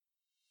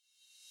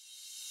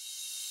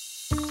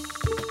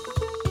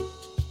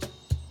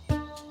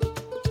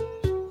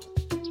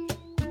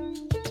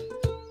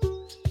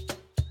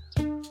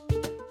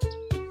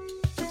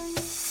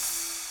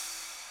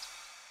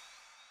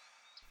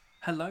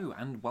Hello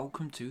and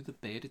welcome to the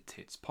Bearded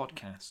Tits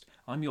podcast.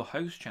 I'm your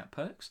host, Chat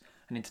Perks,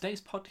 and in today's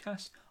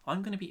podcast,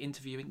 I'm going to be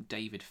interviewing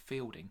David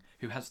Fielding,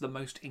 who has the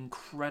most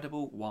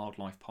incredible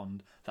wildlife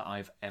pond that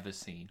I've ever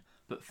seen.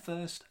 But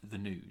first, the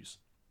news.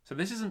 So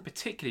this isn't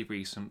particularly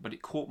recent, but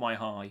it caught my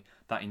eye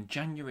that in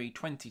January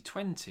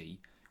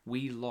 2020,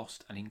 we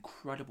lost an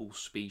incredible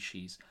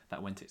species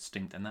that went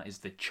extinct, and that is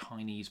the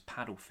Chinese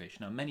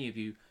paddlefish. Now, many of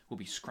you will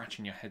be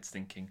scratching your heads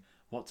thinking,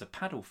 what's a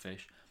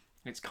paddlefish?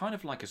 It's kind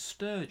of like a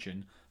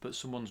sturgeon, but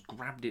someone's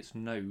grabbed its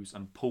nose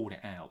and pulled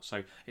it out.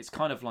 So it's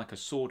kind of like a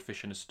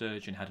swordfish and a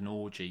sturgeon had an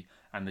orgy,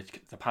 and the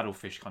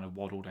paddlefish kind of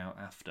waddled out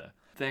after.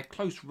 They're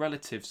close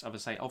relatives, of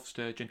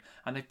sturgeon,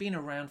 and they've been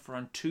around for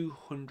around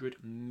 200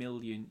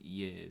 million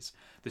years.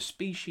 The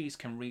species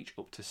can reach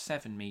up to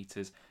 7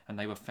 meters, and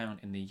they were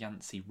found in the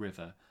Yangtze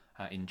River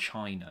in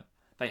China.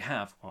 They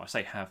had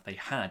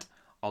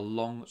a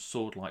long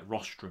sword-like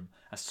rostrum,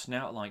 a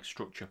snout-like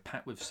structure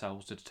packed with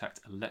cells to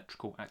detect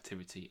electrical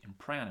activity in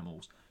prey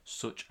animals,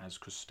 such as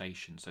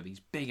crustaceans. So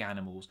these big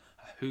animals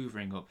are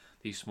hoovering up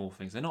these small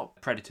things. They're not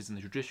predators in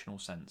the traditional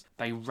sense.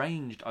 They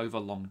ranged over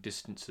long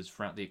distances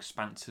throughout the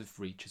expansive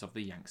reaches of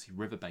the Yangtze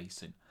River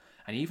basin,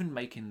 and even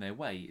making their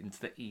way into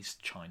the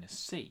East China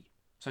Sea.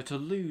 So to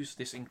lose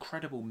this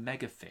incredible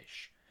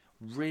megafish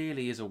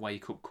really is a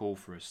wake-up call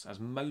for us, as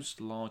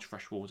most large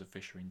freshwater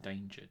fish are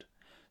endangered.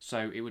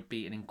 So it would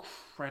be an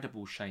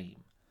incredible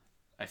shame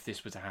if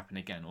this were to happen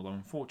again, although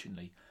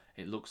unfortunately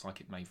it looks like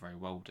it may very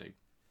well do.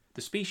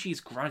 The species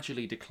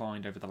gradually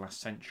declined over the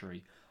last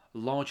century,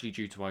 largely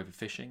due to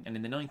overfishing, and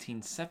in the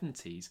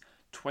 1970s,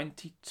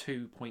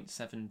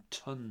 22.7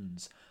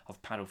 tonnes of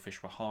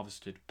paddlefish were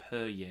harvested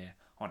per year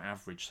on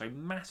average, so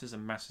masses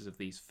and masses of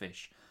these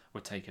fish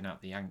were taken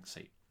out the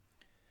Yangtze.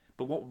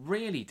 But what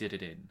really did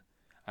it in,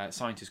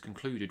 scientists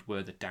concluded,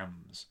 were the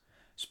dams.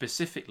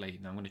 Specifically,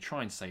 now I'm going to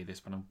try and say this,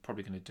 but I'm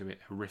probably going to do it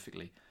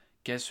horrifically.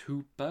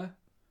 Gezhouba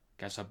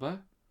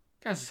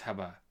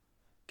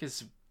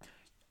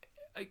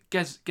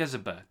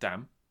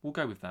Dam, we'll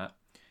go with that.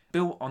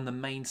 Built on the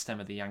main stem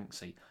of the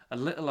Yangtze, a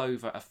little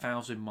over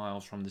 1,000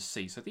 miles from the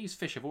sea. So these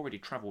fish have already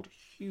travelled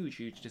huge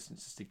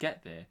distances to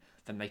get there,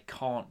 then they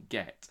can't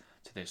get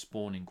to their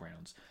spawning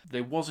grounds.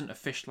 There wasn't a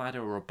fish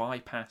ladder or a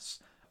bypass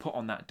put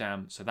on that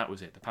dam, so that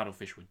was it. The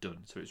paddlefish were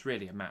done. So it's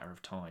really a matter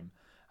of time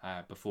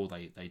before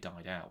they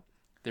died out.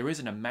 There is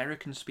an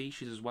American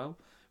species as well,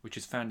 which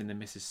is found in the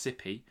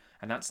Mississippi,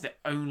 and that's the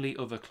only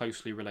other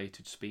closely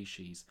related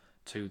species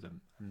to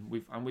them. And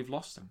we've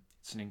lost them.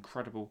 It's an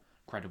incredible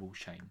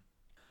shame.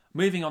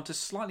 Moving on to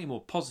slightly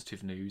more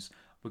positive news,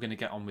 we're going to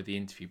get on with the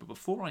interview. But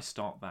before I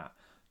start that,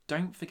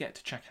 don't forget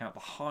to check out the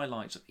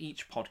highlights of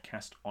each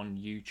podcast on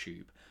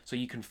YouTube. So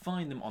you can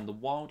find them on the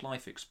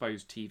Wildlife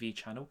Exposed TV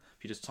channel.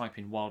 If you just type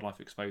in Wildlife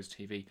Exposed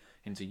TV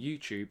into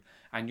YouTube,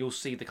 and you'll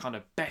see the kind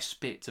of best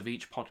bits of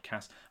each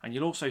podcast. And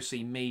you'll also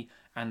see me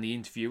and the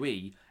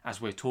interviewee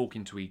as we're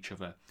talking to each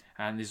other.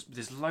 And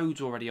there's loads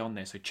already on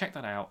there, so check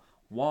that out,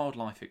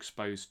 Wildlife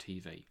Exposed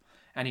TV.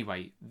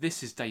 Anyway,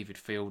 this is David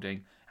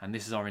Fielding, and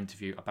this is our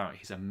interview about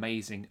his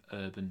amazing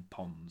urban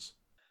ponds.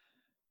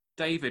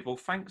 David, well,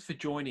 thanks for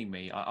joining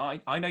me.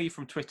 I know you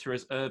from Twitter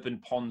as Urban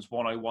Ponds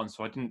 101,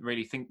 so I didn't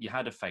really think you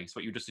had a face,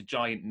 but you were just a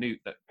giant newt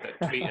that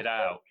tweeted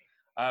out.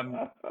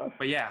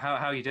 But yeah, how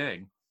are you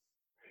doing?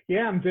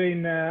 Yeah, I'm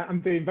doing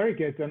very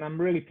good, and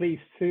I'm really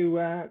pleased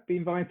to be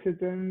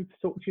invited and to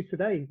talk to you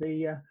today.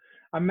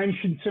 I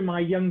mentioned to my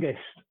youngest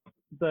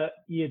that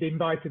you'd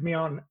invited me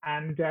on,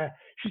 and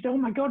she said, "Oh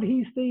my God,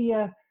 he's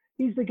the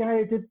guy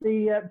who did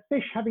the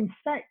fish having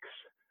sex,"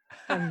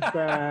 and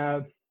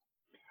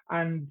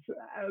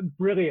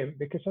brilliant,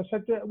 because I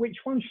said, "Which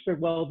one?" She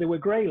said, "Well, they were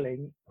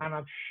grayling," and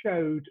I've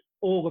showed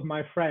all of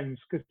my friends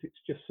because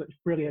it's just such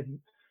brilliant.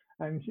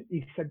 And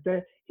he said,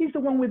 "He's the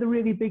one with a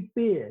really big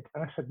beard."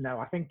 And I said, "No,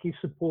 I think he's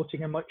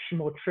supporting a much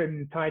more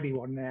trim, tidy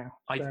one now."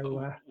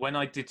 When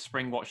I did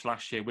Spring Watch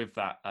last year with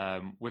that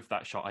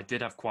shot, I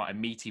did have quite a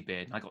meaty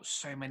beard. And I got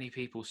so many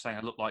people saying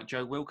I look like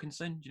Joe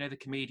Wilkinson. Do you know the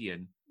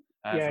comedian?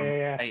 From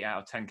 8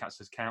 out of 10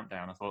 Cats'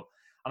 Countdown. I thought,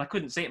 and I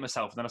couldn't see it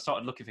myself. And then I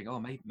started looking, thinking, oh,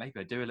 maybe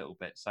I do a little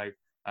bit. So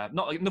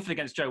nothing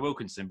against Joe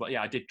Wilkinson, but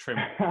yeah, I did trim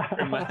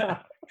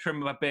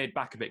my beard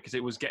back a bit because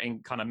it was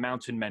getting kind of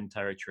mountain men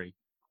territory.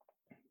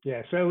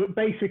 Yeah, so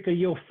basically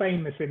you're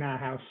famous in our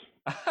house.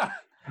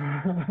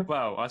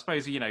 Well, I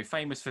suppose,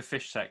 famous for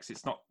fish sex.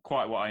 It's not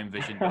quite what I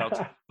envisioned,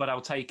 but I'll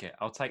take it.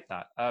 I'll take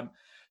that.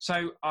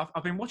 So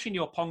I've been watching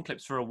your pond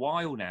clips for a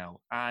while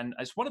now, and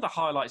it's one of the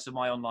highlights of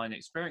my online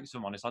experience, if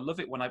I'm honest. I love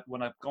it when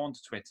I've gone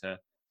to Twitter,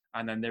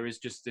 and then there is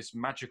just this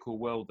magical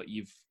world that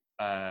you're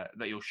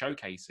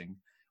showcasing,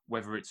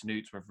 whether it's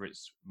newts, whether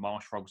it's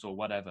marsh frogs or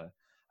whatever.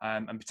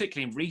 And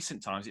particularly in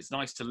recent times, it's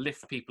nice to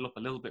lift people up a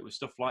little bit with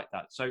stuff like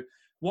that. So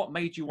what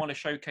made you want to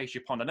showcase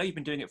your pond? I know you've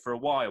been doing it for a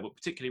while, but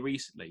particularly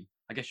recently,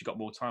 I guess you've got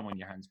more time on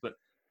your hands, but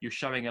you're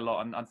showing a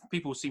lot, and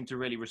people seem to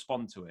really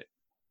respond to it.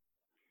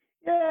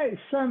 Yeah,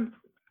 it's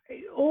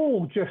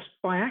all just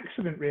by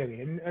accident,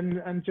 really,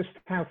 and just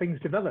how things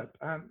develop.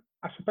 I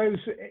suppose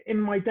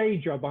in my day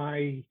job,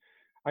 I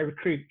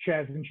recruit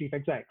chairs and chief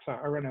execs.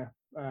 I run a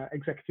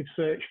executive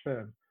search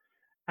firm.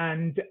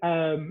 And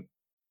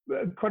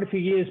quite a few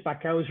years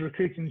back, I was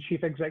recruiting the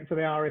chief exec for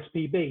the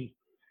RSPB,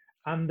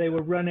 and they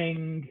were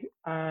running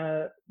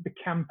the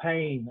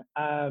campaign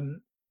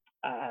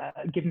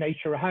Give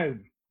Nature a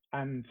Home.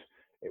 And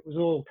it was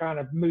all kind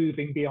of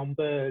moving beyond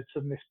birds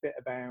and this bit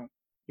about,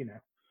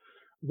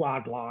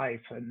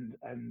 wildlife and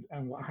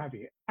what have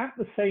you. At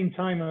the same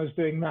time I was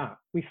doing that,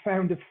 we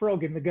found a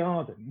frog in the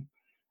garden,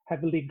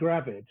 heavily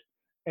gravid,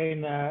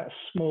 in a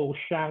small,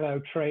 shallow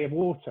tray of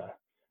water.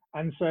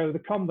 And so the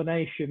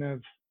combination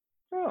of,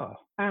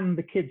 and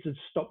the kids had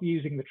stopped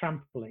using the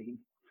trampoline.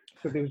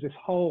 So there was this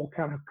whole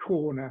kind of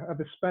corner of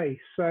a space.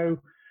 So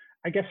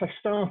I guess I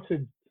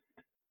started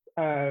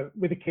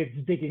with the kids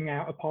digging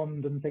out a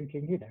pond and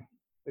thinking,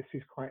 this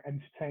is quite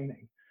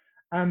entertaining.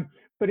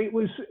 But it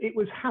was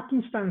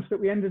happenstance that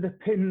we ended up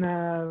in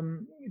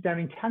down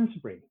in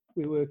Canterbury.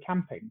 We were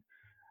camping,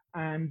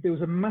 and there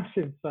was a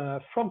massive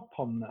frog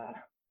pond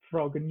there,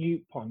 frog and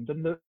newt pond.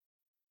 And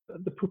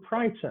the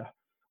proprietor,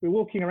 we were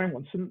walking around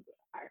once, and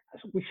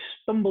we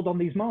stumbled on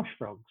these marsh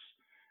frogs.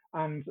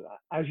 And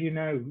as you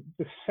know,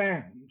 the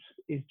sound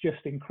is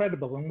just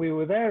incredible. And we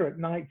were there at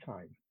night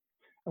time,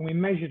 and we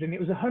measured, and it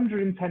was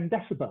 110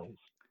 decibels.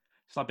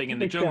 It's like being in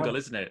the jungle,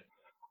 isn't it?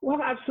 Well,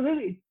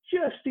 absolutely,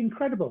 just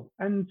incredible.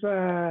 And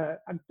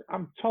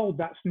I'm told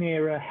that's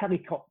near a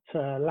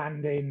helicopter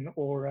landing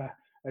or a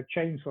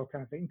chainsaw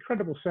kind of thing.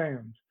 Incredible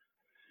sound.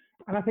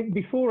 And I think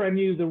before I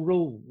knew the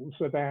rules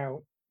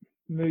about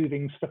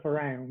moving stuff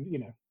around,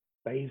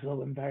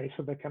 basil and various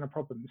other kind of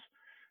problems,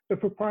 the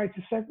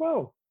proprietor said,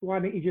 well, why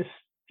don't you just,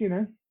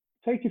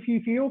 take a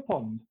few for your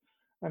pond?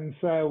 And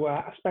so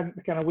I spent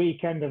the kind of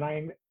weekend, and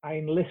I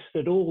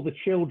enlisted all the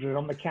children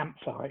on the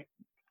campsite.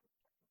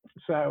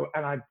 So,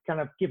 and I'd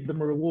kind of give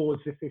them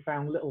rewards if they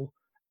found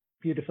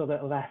beautiful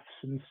little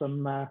F's and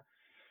some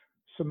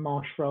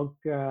marsh frog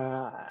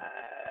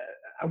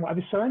and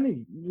whatever. So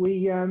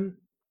anyway, and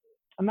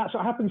that's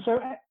what happened. So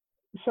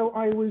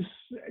I was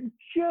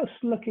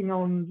just looking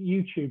on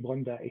YouTube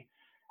one day,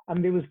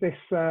 and there was this.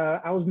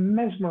 I was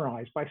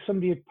mesmerised by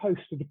somebody had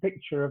posted a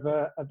picture of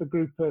a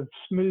group of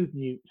smooth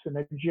newts in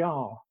a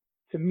jar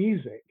to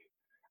music,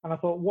 and I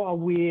thought, what a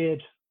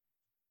weird,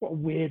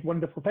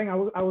 wonderful thing. I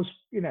was,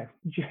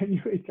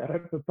 genuinely kind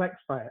of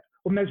perplexed by it,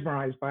 or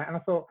mesmerised by it, and I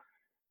thought,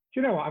 do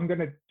you know what? I'm going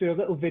to do a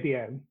little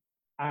video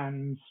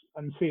and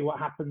see what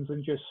happens,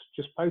 and just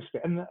post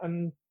it,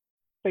 and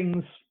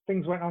things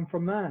went on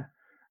from there.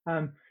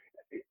 I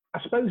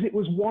suppose it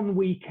was one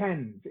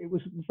weekend. It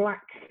was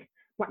Black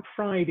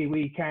Friday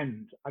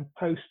weekend. I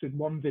posted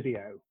one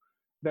video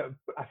that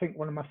I think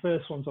one of my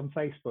first ones on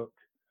Facebook,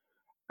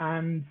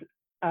 and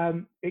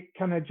it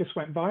kind of just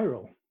went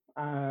viral.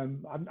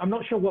 I'm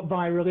not sure what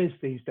viral is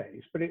these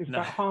days, but it was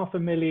about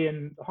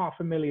 500,000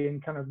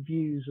 kind of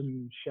views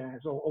and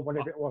shares, or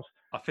whatever it was.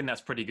 I think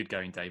that's pretty good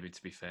going, David,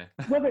 to be fair.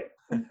 It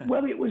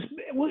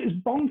was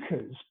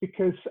bonkers,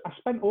 because I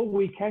spent all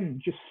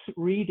weekend just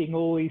reading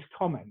all these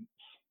comments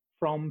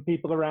from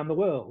people around the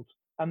world.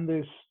 And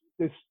there's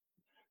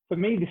for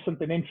me, there's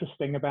something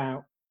interesting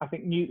about, I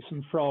think, newts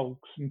and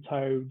frogs and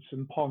toads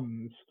and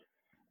ponds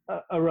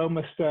are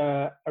almost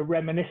a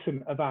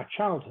reminiscent of our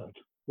childhood,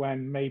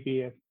 when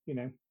maybe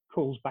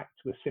calls back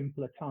to a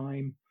simpler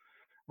time,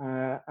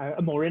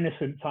 a more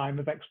innocent time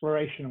of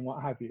exploration and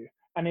what have you.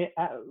 And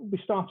we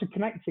started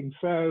connecting.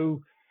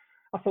 So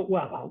I thought,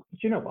 well, do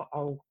you know what?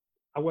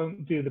 I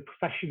won't do the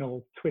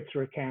professional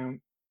Twitter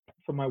account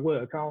for my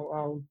work.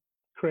 I'll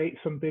create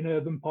something,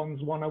 Urban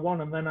Ponds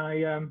 101,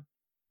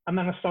 and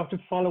then I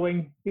started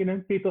following,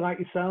 people like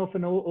yourself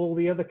and all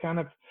the other kind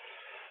of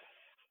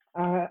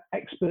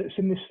experts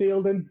in this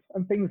field, and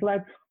things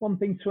led one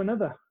thing to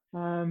another.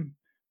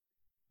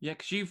 Yeah,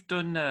 because you've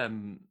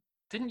done,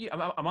 didn't you?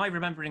 Am I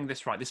remembering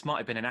this right? This might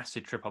have been an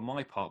acid trip on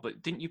my part,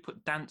 but didn't you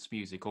put dance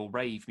music or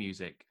rave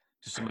music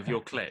to some of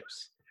your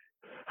clips?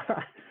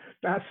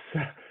 That's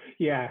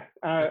yeah.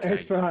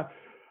 Okay.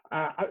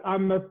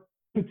 I'm a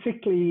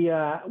particularly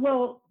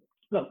well.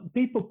 Look,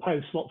 people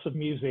post lots of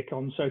music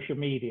on social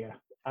media,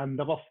 and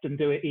they'll often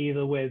do it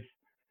either with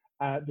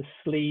the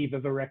sleeve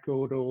of a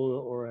record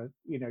or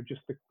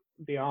just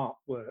the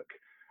artwork.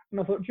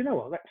 And I thought, do you know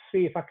what? Let's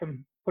see if I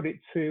can put it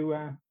to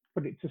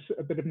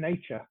a bit of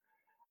nature.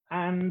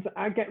 And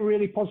I get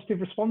really positive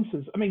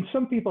responses. I mean,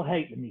 some people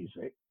hate the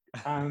music,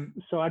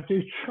 so I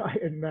do try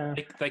and.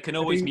 They can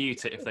always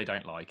mute it if they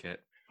don't like it.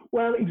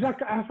 Well,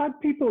 exactly. I've had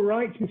people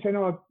write to me saying,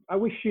 "Oh, I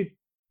wish you'd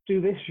do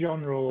this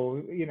genre," or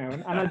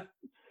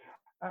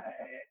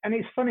and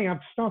it's funny. I've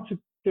started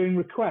doing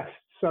requests,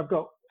 so I've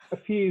got a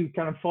few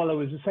kind of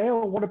followers who say,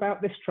 "Oh, what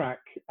about this track?"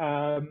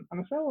 And I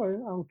say,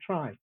 "Oh, I'll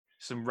try."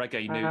 Some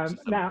reggae newts.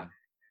 Now,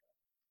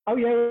 oh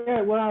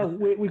yeah. Well,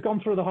 we've gone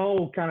through the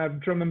whole kind of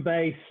drum and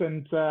bass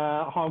and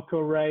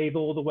hardcore rave,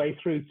 all the way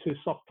through to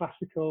soft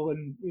classical,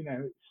 and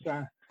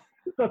it's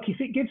look,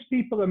 if it gives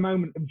people a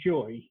moment of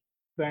joy,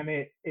 then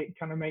it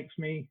kind of makes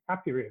me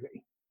happy,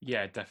 really.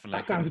 Yeah, definitely.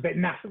 That sounds a bit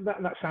naff.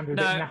 That sounded a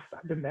bit No, naff,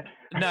 didn't it?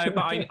 no,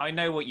 but I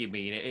know what you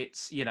mean.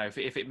 It's,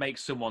 if it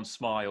makes someone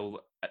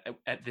smile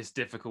at this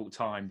difficult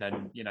time,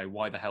 then,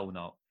 why the hell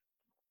not?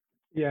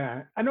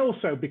 Yeah, and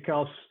also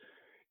because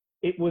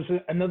it was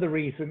another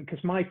reason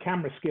because my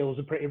camera skills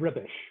are pretty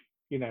rubbish.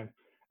 You know,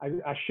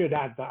 I should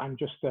add that I'm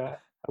just a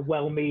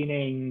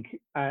well-meaning,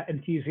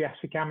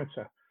 enthusiastic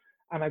amateur,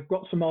 and I've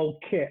got some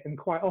old kit. And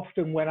quite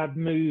often, when I'd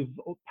move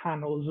or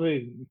pan or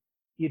zoom,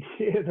 you'd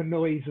hear the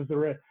noise of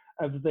the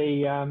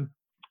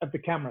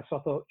camera. So I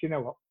thought, you know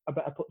what, I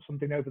better put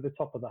something over the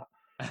top of that.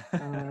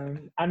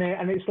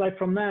 And it's like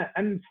from there.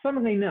 And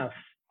funnily enough,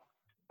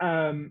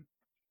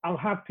 I'll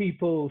have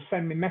people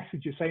send me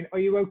messages saying, "Are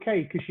you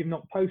okay? Because you've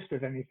not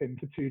posted anything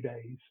for 2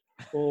 days."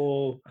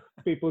 Or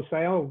people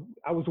say, "Oh,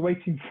 I was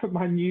waiting for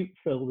my mute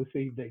fill this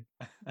evening."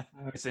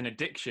 It's an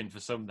addiction for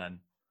some then.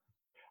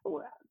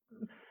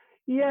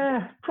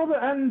 Yeah, probably,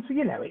 and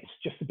it's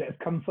just a bit of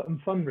comfort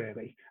and fun,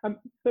 really.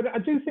 But I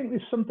do think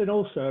there's something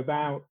also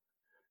about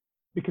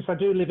because I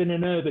do live in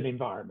an urban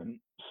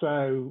environment.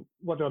 So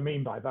what do I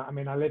mean by that? I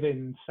mean I live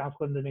in South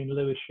London in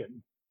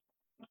Lewisham,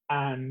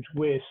 and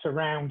we're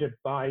surrounded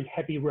by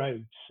heavy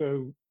roads.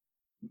 So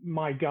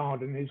my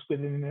garden is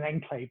within an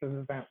enclave of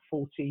about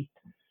 40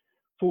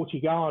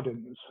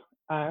 gardens.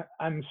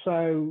 And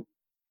so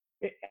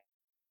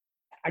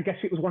I guess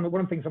it was one of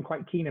the things I'm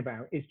quite keen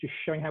about is just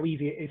showing how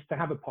easy it is to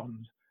have a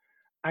pond.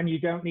 And you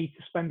don't need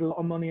to spend a lot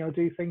of money or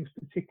do things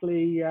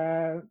particularly,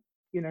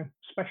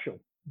 special.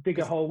 Dig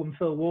a hole and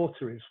fill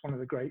water is one of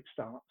the great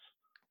starts.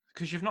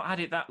 Because you've not had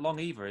it that long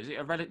either. Is it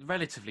a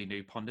relatively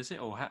new pond, is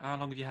it? Or how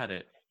long have you had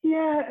it?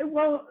 Yeah,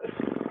 well,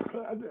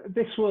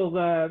 this will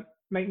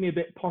make me a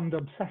bit pond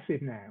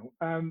obsessive now.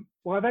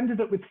 Well, I've ended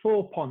up with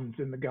 4 ponds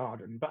in the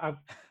garden, but I've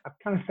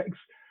kind of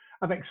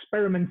I've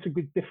experimented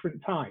with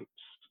different types.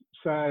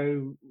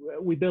 So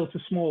we built a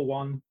small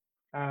one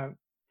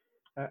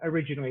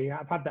originally.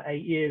 I've had that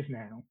 8 years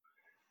now,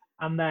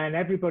 and then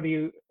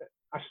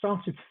I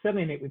started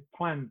filling it with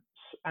plants,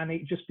 and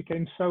it just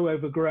became so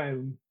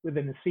overgrown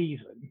within a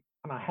season.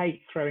 And I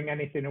hate throwing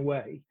anything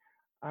away.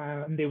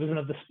 And there was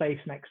another space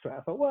next to it.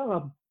 I thought,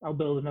 well, I'll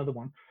build another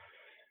one,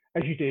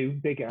 as you do,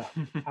 bigger.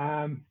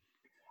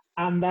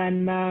 And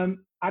then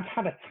I'd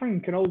had a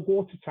tank, an old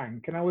water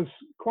tank, and I was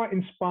quite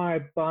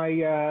inspired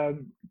by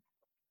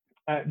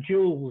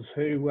Jules,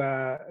 who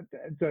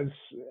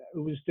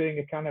was doing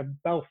a kind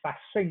of Belfast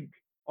sink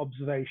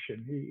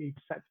observation. He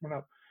set one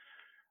up,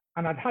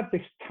 and I'd had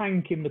this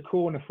tank in the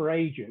corner for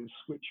ages,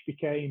 which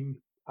became,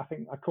 I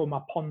think, I call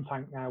my pond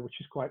tank now, which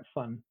is quite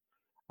fun.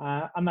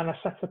 And then I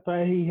set up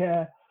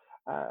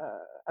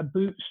a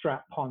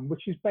bootstrap pond,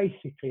 which is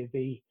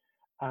basically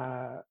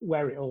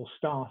where it all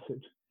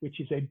started, which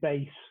is a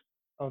base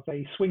of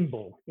a swing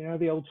ball,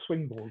 the old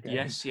swing ball game.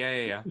 Yes,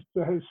 yeah.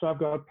 So I've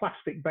got a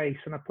plastic base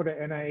and I put it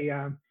in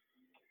a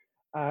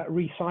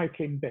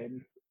recycling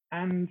bin,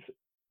 and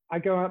I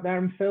go out there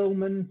and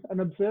film and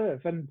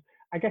observe. And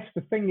I guess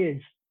the thing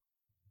is,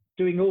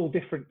 doing all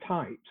different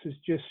types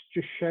just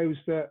shows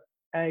that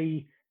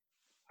it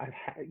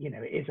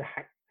is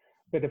a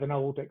bit of an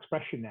old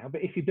expression now,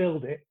 but if you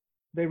build it,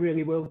 they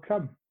really will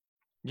come.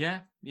 Yeah.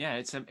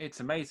 It's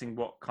amazing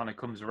what kind of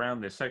comes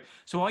around this.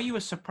 So are you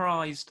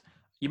surprised?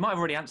 You might have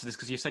already answered this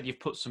because you said you've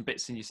put some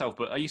bits in yourself,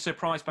 but are you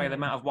surprised by the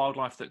amount of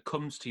wildlife that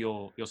comes to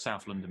your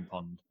South London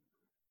pond?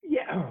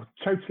 Yeah,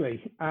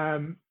 totally.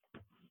 And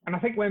I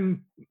think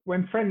when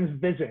friends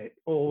visit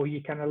or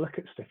you kind of look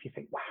at stuff, you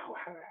think, wow,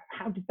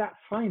 how did that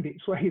find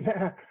its way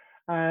there?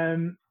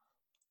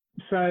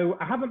 So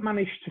I haven't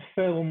managed to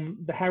film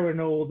the heron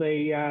or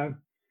the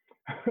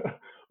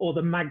or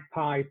the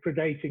magpie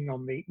predating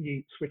on the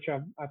newts, which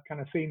I've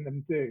kind of seen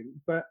them do.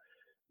 But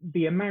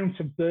the amount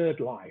of bird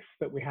life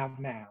that we have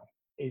now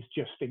is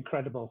just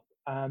incredible.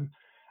 And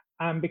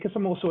because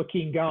I'm also a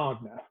keen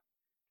gardener,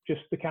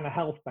 just the kind of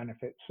health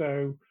benefits.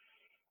 So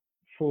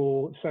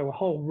a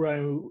whole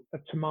row of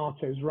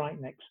tomatoes right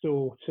next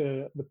door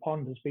to the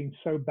pond has been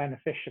so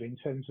beneficial in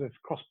terms of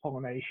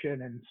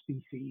cross-pollination and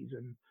species.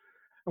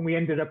 And we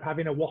ended up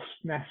having a wasp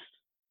nest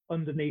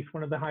underneath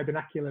one of the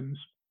hibernaculums.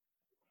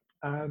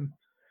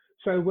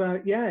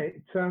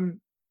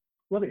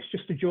 It's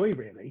just a joy,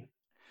 really.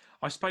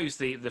 I suppose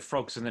the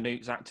frogs and the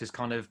newts act as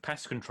kind of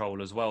pest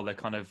control as well. They're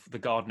kind of the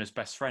gardener's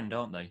best friend,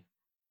 aren't they?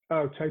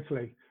 Oh,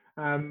 totally.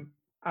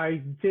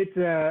 I did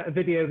a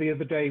video the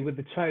other day with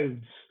the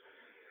toads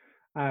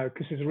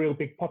because there's a real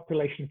big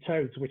population of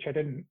toads, which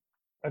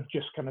have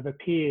just kind of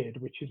appeared,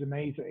 which is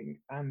amazing.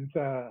 And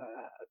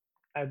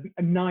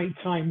a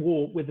nighttime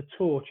walk with a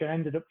torch, I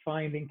ended up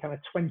finding kind of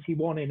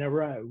 21 in a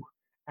row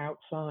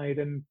outside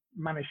and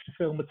managed to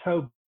film a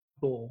toad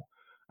ball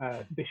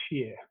this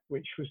year,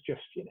 which was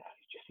just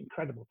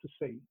incredible to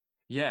see.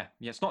 Yeah,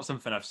 it's not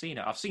something I've seen.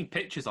 I've seen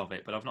pictures of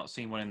it, but I've not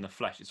seen one in the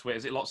flesh. It's weird.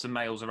 Is it lots of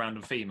males around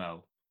and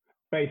female?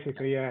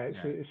 Basically, yeah.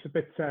 It's a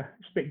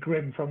bit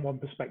grim from one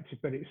perspective,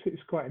 but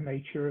it's quite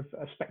a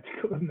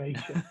spectacle of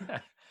nature.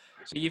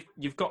 So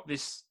you've got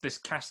this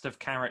cast of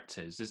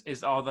characters.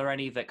 Are there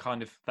any that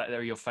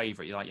are your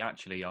favourite? You're like,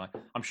 actually,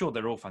 I'm sure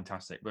they're all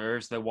fantastic. But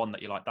is there one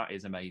that you're like, that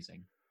is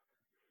amazing?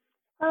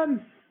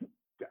 Um,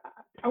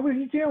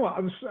 you know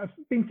what? I've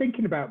been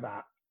thinking about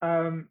that.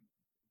 I'm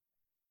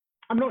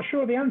not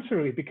sure the answer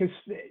really, because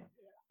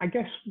I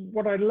guess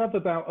what I love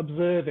about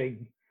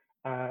observing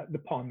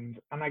the pond,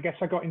 and I guess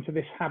I got into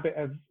this habit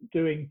of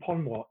doing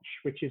pond watch,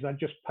 which is I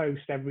just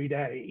post every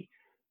day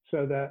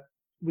so that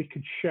we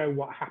could show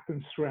what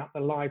happens throughout the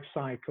life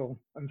cycle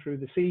and through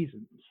the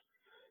seasons.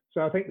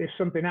 So I think there's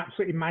something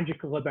absolutely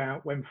magical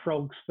about when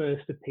frogs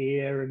first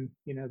appear, and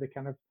they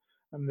kind of,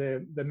 and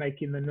they're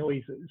making the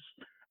noises.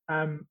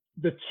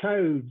 The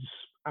toads,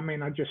 I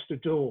mean, I just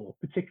adore,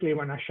 particularly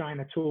when I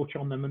shine a torch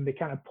on them and they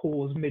kind of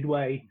pause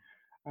midway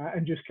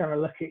and just kind of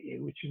look at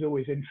you, which is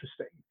always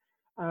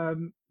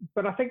interesting.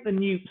 But I think the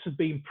newts have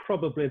been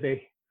probably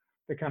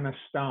the kind of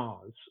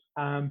stars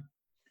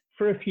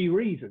for a few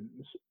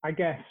reasons. I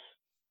guess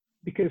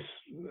because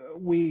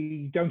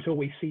we don't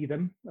always see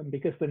them, and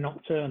because they're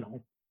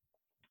nocturnal.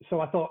 So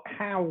I thought,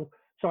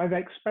 so I've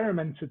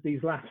experimented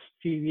these last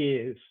few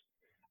years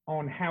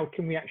on how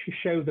can we actually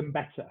show them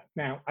better.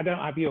 Now, I don't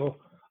have your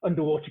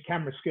underwater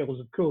camera skills,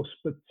 of course,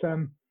 but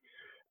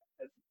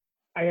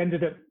I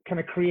ended up kind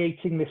of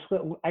creating this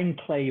little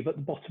enclave at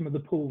the bottom of the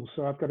pool.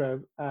 So I've got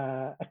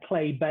a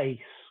clay base,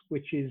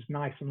 which is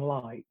nice and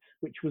light,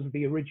 which was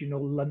the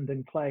original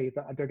London clay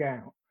that I dug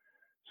out.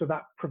 So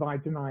that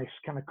provides a nice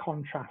kind of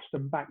contrast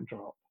and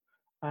backdrop.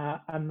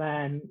 And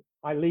then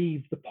I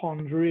leave the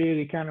pond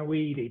really kind of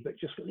weedy, but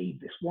just leave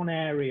this one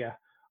area,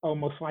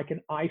 almost like an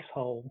ice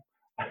hole,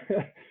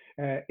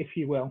 if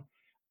you will.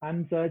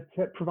 And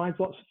it provides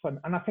lots of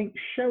fun. And I think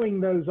showing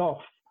those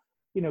off,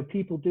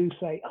 people do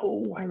say,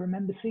 "Oh, I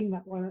remember seeing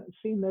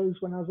those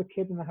when I was a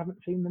kid, and I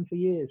haven't seen them for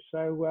years."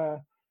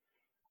 So,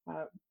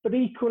 but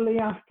equally,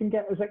 I can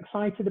get as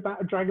excited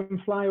about a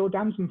dragonfly or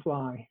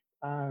damselfly.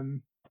 I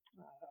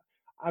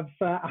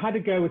had to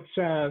go at.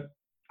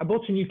 I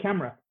bought a new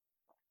camera,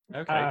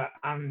 okay,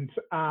 and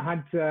I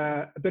had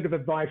a bit of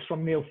advice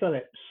from Neil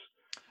Phillips.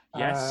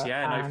 Yes,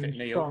 yeah, no,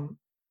 Neil.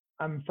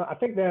 I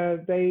think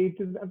they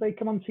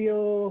come onto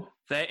your.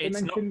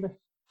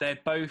 They're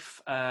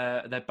both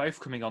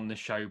coming on the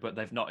show, but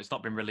they've not. It's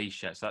not been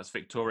released yet. So that's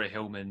Victoria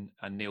Hillman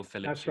and Neil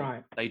Phillips. That's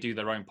right. They do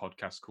their own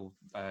podcast called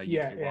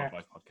UK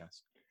Wildlife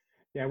Podcast.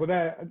 Yeah, well,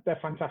 they're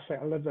fantastic.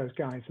 I love those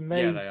guys, and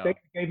they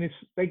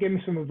gave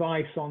me some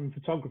advice on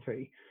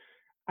photography,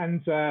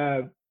 and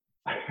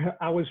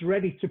I was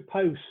ready to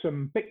post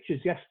some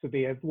pictures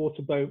yesterday of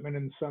water boatmen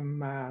and some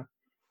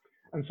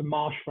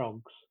marsh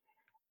frogs.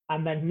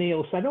 And then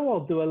Neil said, "Oh,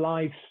 I'll do a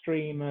live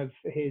stream of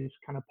his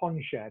kind of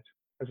pond shed,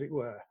 as it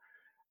were."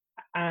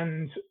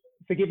 And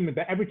forgive me,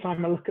 but every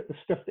time I look at the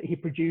stuff that he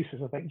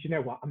produces, I think, do you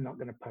know what? I'm not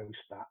going to post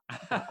that.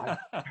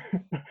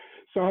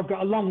 So I've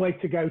got a long way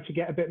to go to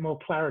get a bit more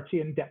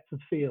clarity and depth of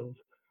field.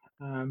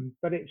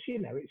 But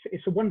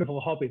it's a wonderful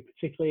hobby,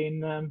 particularly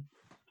in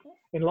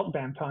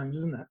lockdown times,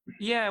 isn't it?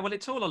 Yeah, well,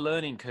 it's all a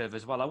learning curve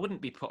as well. I wouldn't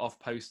be put off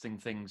posting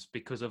things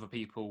because other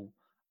people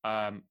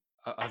have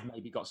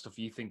maybe got stuff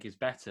you think is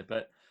better,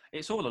 but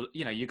it's all,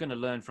 you're going to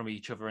learn from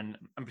each other, and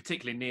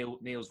particularly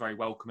Neil's very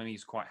welcoming.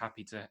 He's quite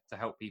happy to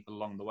help people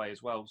along the way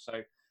as well.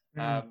 So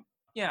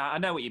yeah, I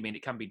know what you mean.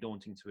 It can be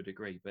daunting to a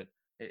degree, but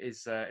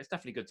it's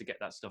definitely good to get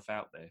that stuff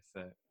out there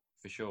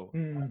for sure.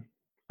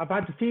 I've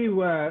had a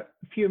few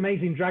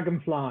amazing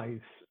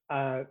dragonflies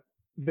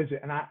visit,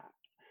 and I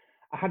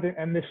had it,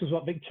 and this was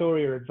what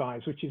Victoria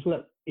advised, which is,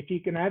 look, if you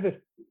can ever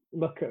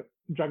look at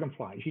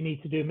dragonflies, you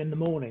need to do them in the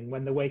morning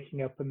when they're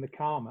waking up and they're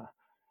calmer.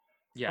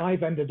 Yeah.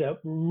 I've ended up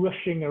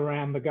rushing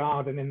around the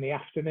garden in the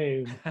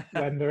afternoon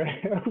when they're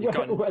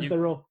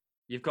all.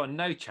 You've got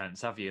no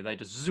chance, have you? They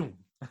just zoom.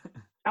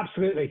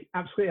 Absolutely.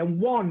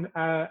 And one,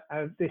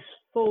 this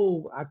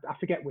full, I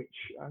forget which,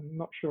 I'm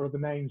not sure of the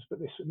names, but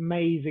this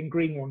amazing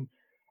green one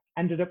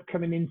ended up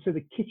coming into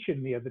the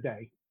kitchen the other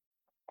day.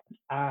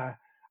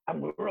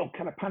 And we were all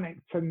kind of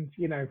panicked, and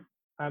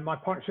my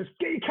partner says,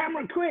 "Get your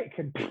camera quick!"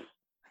 and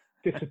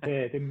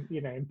disappeared.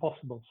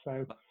 Impossible.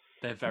 So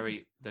they're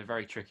very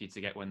tricky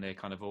to get when they're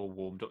kind of all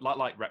warmed up,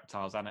 like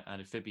reptiles and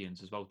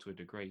amphibians as well to a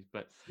degree.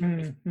 But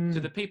to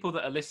the people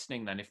that are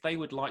listening, then, if they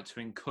would like to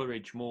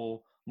encourage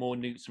more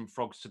newts and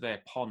frogs to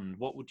their pond,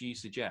 what would you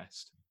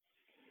suggest?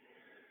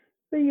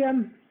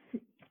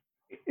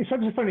 It's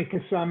actually funny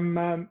because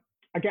I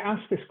get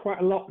asked this quite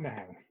a lot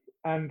now,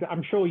 and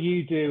I'm sure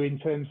you do, in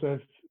terms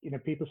of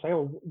people say,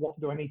 "Oh, what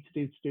do I need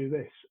to do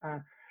this?"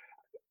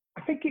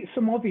 I think it's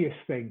some obvious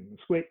things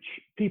which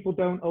people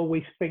don't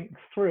always think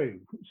through.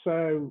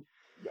 So,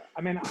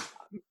 I mean,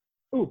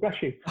 oh, bless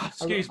you.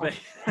 Excuse me.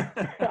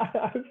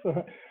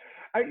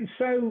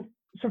 So,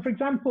 for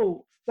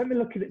example, let me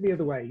look at it the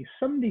other way.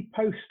 Somebody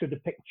posted a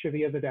picture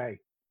the other day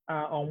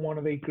on one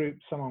of the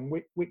groups I'm on,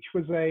 which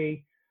was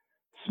a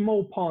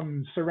small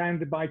pond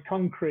surrounded by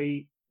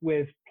concrete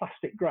with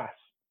plastic grass.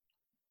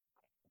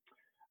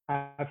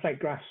 Fake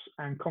grass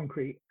and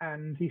concrete,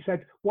 and he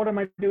said, "What am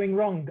I doing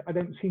wrong? I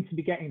don't seem to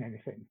be getting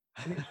anything."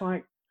 And it's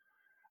like,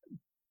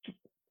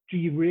 do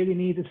you really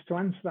need us to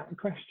answer that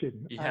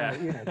question? Yeah.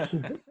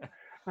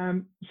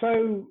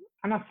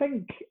 And I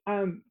think,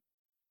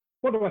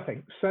 what do I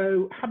think?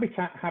 So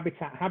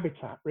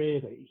habitat,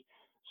 really.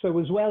 So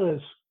as well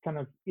as kind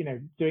of,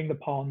 doing the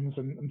ponds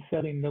and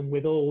filling them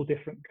with all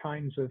different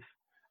kinds of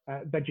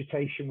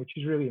vegetation, which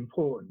is really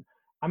important,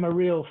 I'm a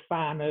real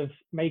fan of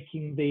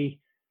making the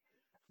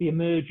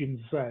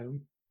emergence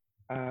zone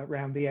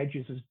around the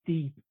edges as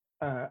deep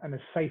and as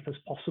safe as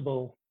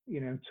possible,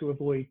 to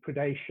avoid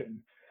predation.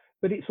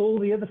 But it's all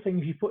the other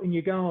things you put in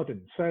your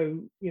garden. So,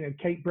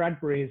 Kate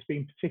Bradbury has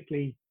been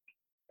particularly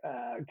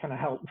kind of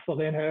helpful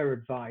in her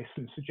advice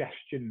and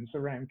suggestions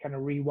around kind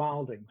of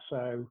rewilding.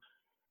 So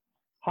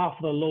half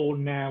of the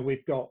lawn now,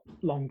 we've got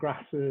long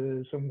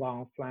grasses and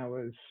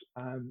wildflowers.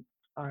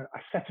 I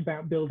set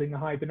about building a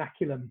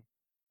hibernaculum,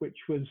 which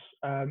was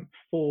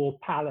 4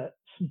 pallets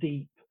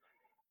deep.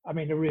 I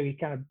mean, a really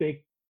kind of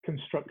big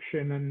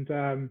construction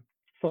and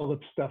full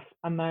of stuff.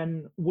 And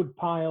then wood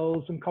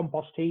piles and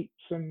compost heaps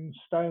and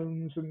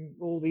stones and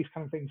all these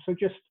kind of things. So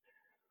just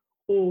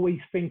always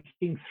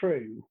thinking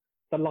through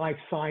the life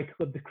cycle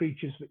of the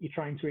creatures that you're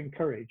trying to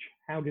encourage.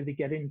 How do they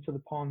get into the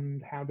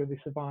pond? How do they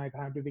survive?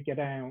 How do they get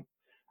out?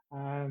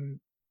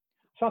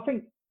 So I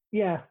think,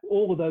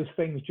 all of those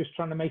things, just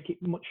trying to make it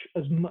much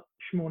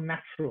more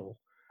natural.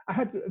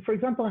 For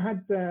example, I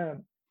had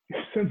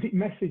somebody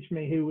message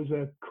me who was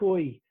a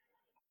koi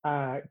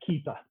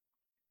keeper.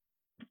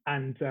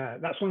 And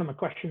that's one of my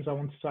questions I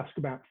wanted to ask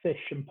about fish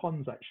and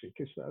ponds, actually,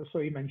 because I saw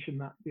you mentioned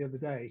that the other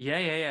day.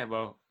 Yeah.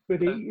 Well,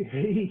 but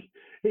he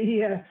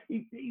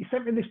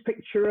sent me this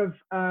picture of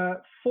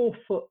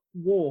 4-foot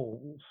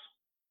walls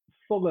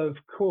full of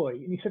koi,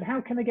 and he said,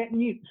 "How can I get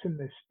newts in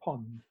this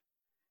pond?"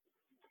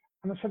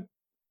 And I said,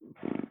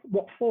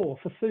 "What for?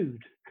 For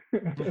food?"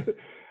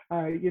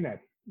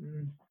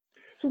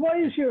 So what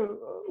is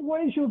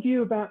your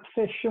view about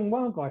fish and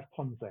wildlife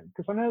ponds then?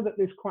 Because I know that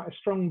there's quite a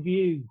strong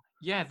view.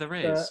 Yeah, there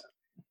is.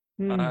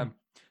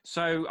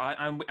 So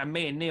and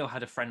me and Neil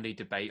had a friendly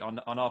debate on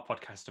our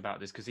podcast about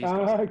this, because he's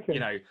got,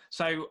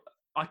 so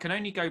I can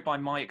only go by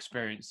my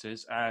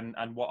experiences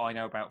and what I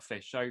know about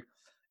fish. So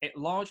it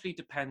largely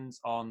depends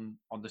on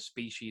the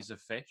species of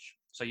fish.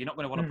 So you're not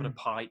going to want to put a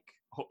pike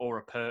or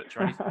a perch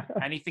or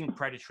anything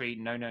predatory.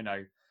 No.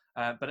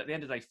 But at the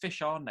end of the day,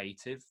 fish are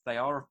native. They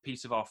are a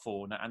piece of our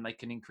fauna, and they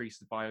can increase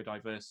the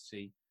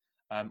biodiversity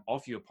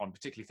of your pond,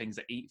 particularly things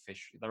that eat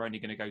fish. They're only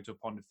going to go to a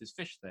pond if there's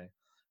fish there.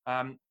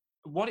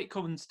 What it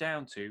comes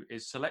down to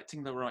is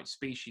selecting the right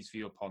species for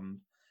your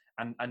pond,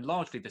 and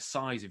largely the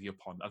size of your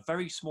pond. A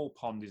very small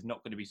pond is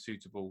not going to be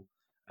suitable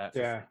for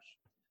fish.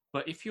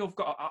 But if you've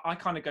got, I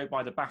kind of go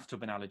by the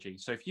bathtub analogy.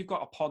 So if you've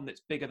got a pond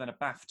that's bigger than a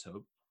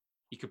bathtub,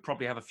 you could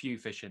probably have a few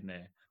fish in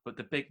there. But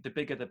the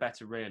bigger, the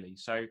better, really.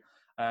 So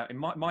in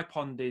my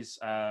pond is,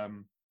 about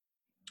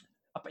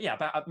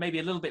maybe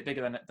a little bit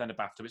bigger than a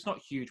bathtub. It's not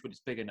huge, but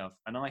it's big enough.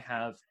 And I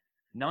have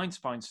 9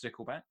 spined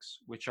sticklebacks,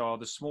 which are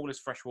the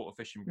smallest freshwater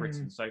fish in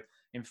Britain. So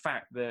in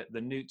fact, the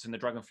newts and the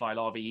dragonfly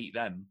larvae eat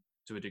them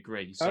to a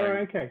degree.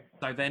 So,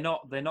 so they're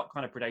not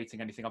kind of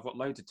predating anything. I've got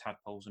loads of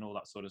tadpoles and all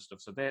that sort of stuff.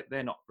 So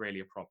they're not really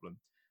a problem.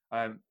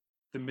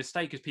 The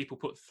mistake is people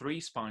put 3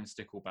 spined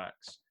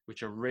sticklebacks,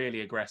 which are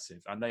really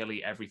aggressive, and they'll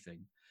eat everything.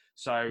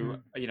 So,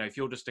 if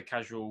you're just a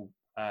casual,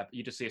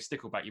 you just see a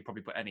stickleback, you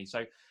probably put any.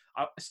 So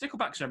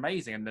sticklebacks are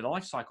amazing, and the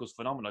life cycle is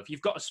phenomenal. If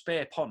you've got a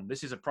spare pond,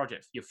 this is a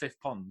project, your 5th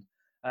pond,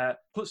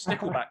 put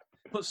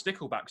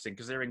sticklebacks in,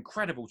 because they're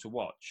incredible to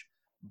watch.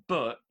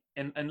 But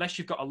unless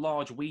you've got a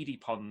large weedy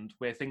pond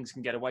where things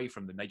can get away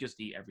from them, they just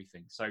eat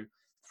everything. So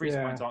 3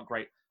 spines aren't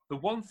great. The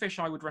one fish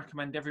I would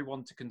recommend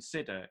everyone to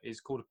consider is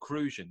called a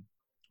crucian,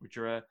 which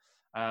are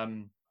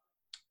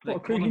a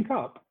crucian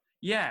carp?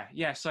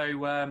 Yeah.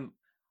 So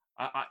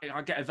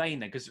I get a vein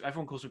there because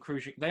everyone calls them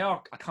crucian. They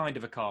are a kind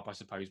of a carp, I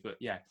suppose, but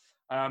yeah.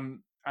 And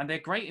they're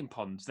great in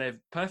ponds. They're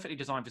perfectly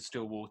designed for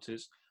still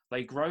waters.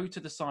 They grow to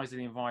the size of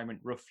the environment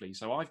roughly.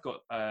 So I've got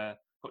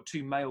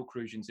 2 male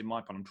crucians in my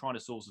pond. I'm trying to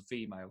source a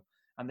female,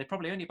 and they're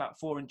probably only about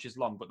 4 inches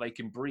long, but they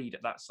can breed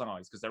at that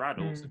size because they're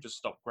adults. They've just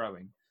stopped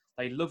growing.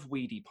 They love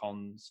weedy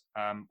ponds.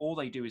 All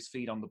they do is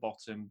feed on the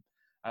bottom.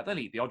 They'll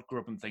eat the odd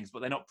grub and things, but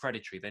they're not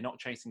predatory. They're not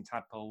chasing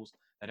tadpoles.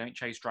 They don't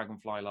chase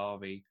dragonfly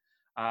larvae.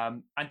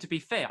 And to be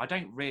fair, I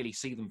don't really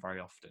see them very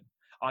often.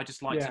 I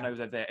just like to know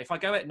they're there. If I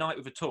go at night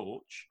with a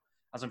torch,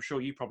 as I'm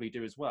sure you probably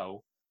do as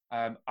well,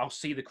 I'll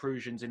see the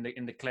crucians in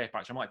the clear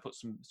patch. I might put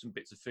some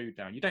bits of food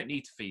down. You don't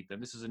need to feed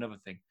them. This is another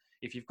thing.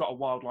 If you've got a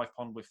wildlife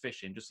pond with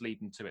fish in, just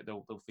lead them to it.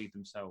 They'll feed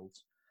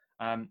themselves.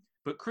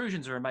 But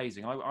crucians are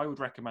amazing. I would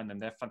recommend them.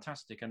 They're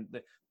fantastic, and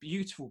the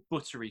beautiful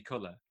buttery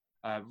colour,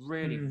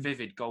 really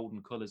vivid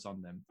golden colours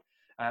on them.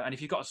 And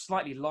if you've got a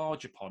slightly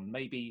larger pond,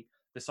 maybe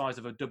the size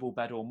of a double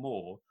bed or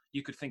more,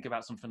 you could think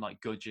about something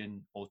like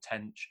gudgeon or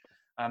tench.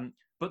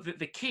 But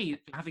the key to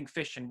having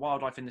fish and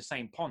wildlife in the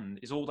same pond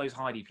is all those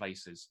hidey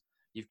places.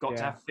 You've got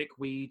to have thick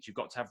weeds, you've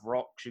got to have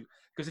rocks,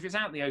 because if it's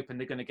out in the open,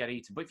 they're going to get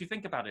eaten. But if you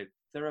think about it,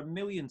 there are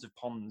millions of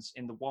ponds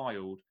in the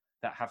wild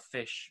that have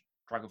fish,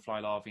 dragonfly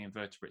larvae, and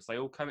vertebrates. They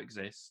all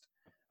coexist.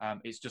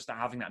 It's just that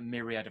having that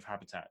myriad of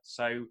habitats.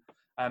 So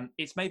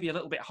it's maybe a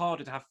little bit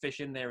harder to have fish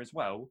in there as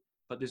well,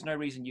 but there's no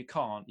reason you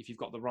can't if you've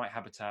got the right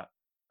habitat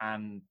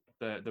and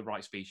the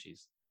right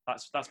species.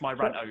 That's my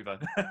rant over.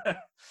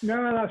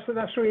 No,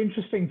 that's really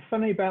interesting.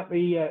 Funny about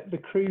the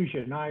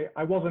crucian. I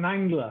was an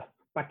angler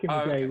back in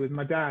the day with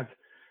my dad,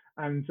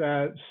 and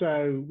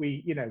so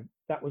we,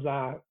 that was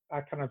our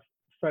kind of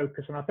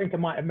focus. And I think I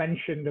might have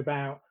mentioned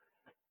about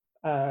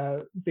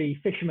the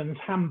Fisherman's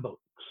Handbooks,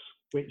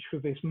 which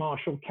was this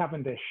Marshall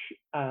Cavendish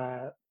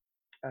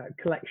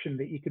collection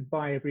that you could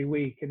buy every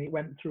week, and it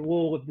went through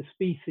all of the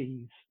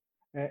species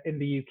in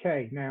the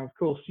UK. Now, of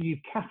course,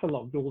 you've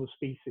catalogued all the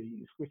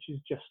species, which is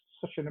just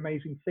such an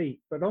amazing feat.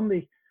 But on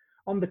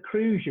the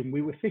crucian,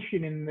 we were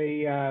fishing in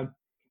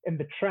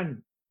the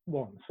Trent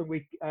once,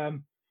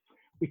 and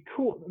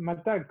my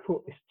dad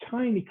caught this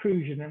tiny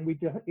crucian, and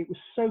it was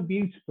so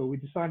beautiful, we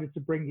decided to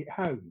bring it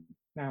home.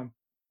 Now,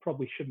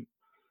 probably shouldn't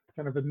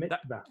kind of admit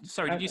that.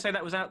 Sorry, did you say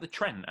that was out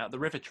the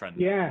River Trent?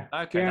 Yeah.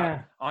 Okay.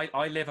 Yeah.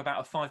 I live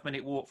about a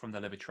 5-minute walk from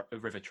the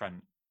River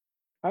Trent.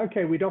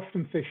 Okay, we'd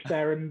often fish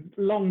there, and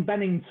Long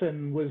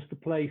Bennington was the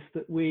place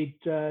that we'd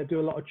do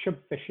a lot of chub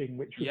fishing,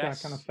 which was our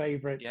kind of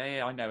favourite.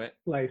 Yeah, I know it.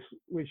 Place,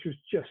 which was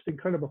just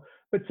incredible.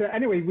 But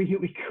anyway,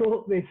 we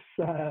caught this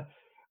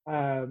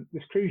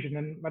this crucian,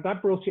 and my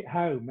dad brought it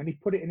home, and he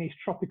put it in his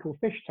tropical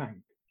fish tank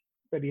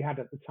that he had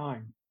at the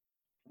time,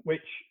 which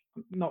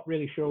I'm not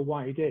really sure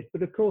why he did.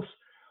 But of course,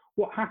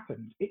 what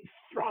happened? It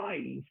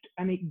thrived,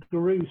 and it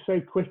grew so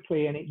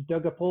quickly, and it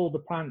dug up all the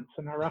plants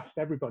and harassed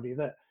everybody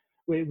that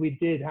we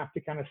did have to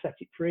kind of set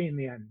it free in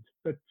the end.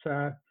 But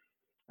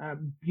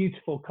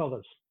beautiful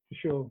colours for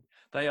sure.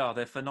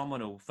 They're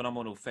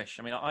phenomenal fish.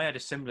 I mean, I had a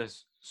similar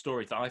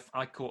story that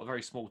I caught a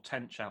very small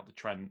tench out the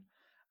Trent.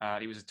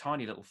 It was a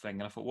tiny little thing,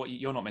 and I thought,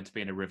 you're not meant to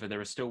be in a river. There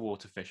are still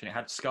water fish, and it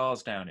had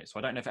scars down it. So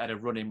I don't know if it had a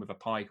run in with a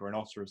pike or an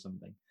otter or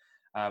something.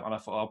 And I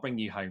thought, I'll bring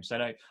you home. So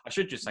no, I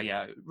should just say,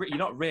 you're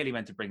not really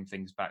meant to bring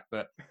things back,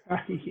 but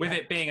with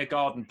it being a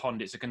garden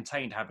pond, it's a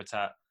contained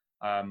habitat.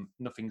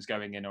 Nothing's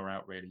going in or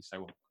out really.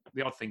 So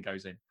the odd thing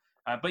goes in.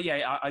 But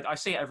yeah, I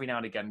see it every now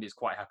and again. It's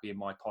quite happy in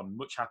my pond,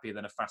 much happier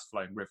than a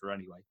fast-flowing river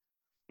anyway.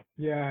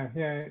 Yeah.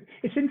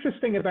 It's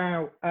interesting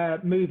about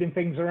moving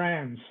things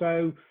around.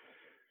 So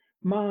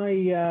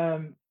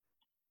my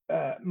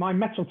my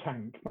metal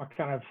tank, my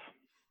kind of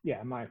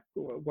my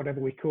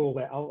whatever we call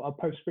it. I'll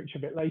post a picture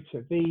a bit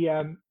later.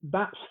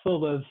 That's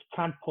full of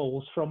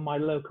tadpoles from my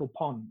local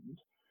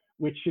pond,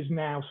 which is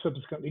now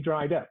subsequently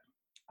dried up.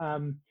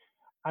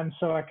 And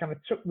so I kind of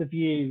took the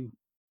view,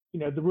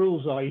 the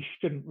rules are you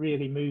shouldn't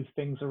really move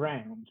things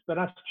around. But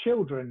as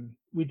children,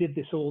 we did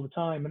this all the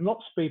time. And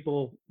lots of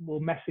people will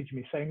message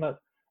me saying, look,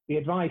 the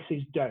advice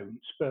is don't,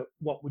 but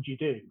what would you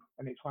do?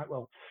 And it's like,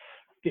 well,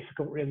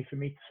 difficult really for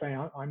me to say.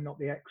 I'm not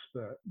the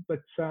expert.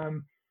 But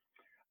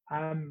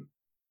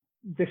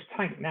this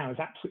tank now is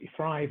absolutely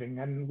thriving.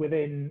 And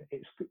within,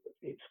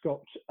 it's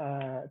got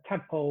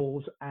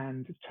tadpoles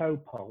and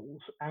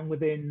towpoles. And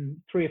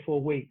within 3 or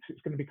 4 weeks,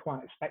 it's going to be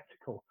quite a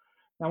spectacle.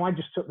 Now, I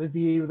just took the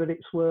view that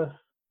it's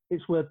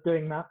worth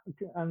doing that,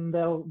 and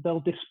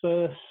they'll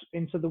disperse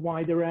into the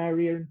wider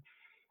area,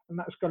 and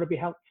that's got to be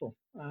helpful.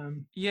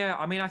 Yeah,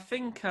 I mean, I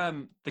think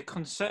the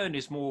concern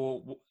is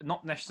more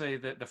not necessarily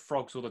the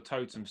frogs or the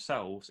toads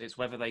themselves. It's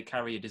whether they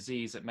carry a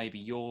disease that maybe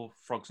your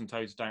frogs and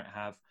toads don't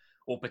have,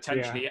 or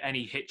potentially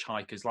any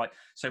hitchhikers.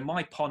 So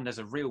my pond has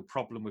a real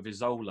problem with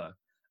Isola,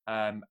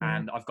 and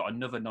I've got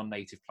another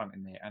non-native plant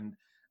in there, and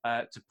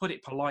to put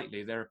it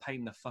politely, they're a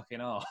pain in the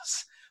fucking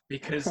arse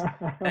because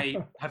they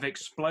have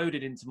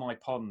exploded into my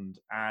pond,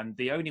 and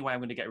the only way I'm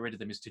going to get rid of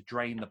them is to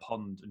drain the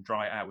pond and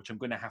dry it out, which I'm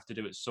going to have to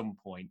do at some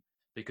point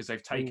because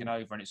they've taken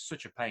over, and it's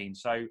such a pain.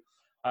 So,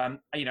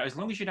 as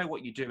long as you know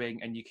what you're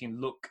doing and you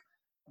can look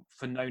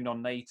for no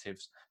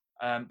non-natives.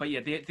 But yeah,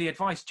 the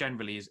advice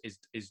generally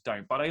is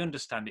don't. But I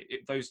understand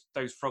it.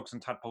 Those frogs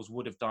and tadpoles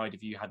would have died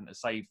if you hadn't have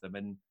saved them,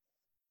 and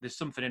there's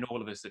something in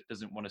all of us that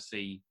doesn't want to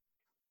see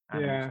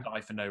animals die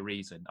for no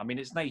reason. I mean,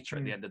 it's nature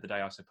at the end of the day,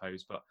 I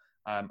suppose. But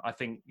I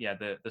think,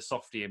 the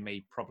softie in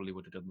me probably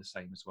would have done the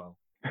same as well.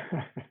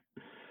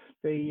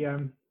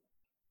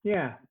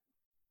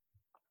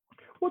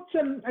 What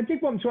I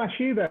did want to ask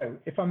you though,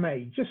 if I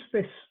may, just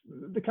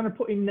the kind of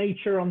putting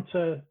nature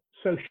onto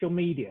social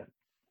media.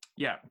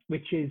 Yeah.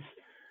 Which is,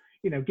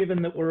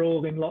 given that we're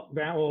all in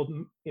lockdown, or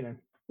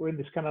we're in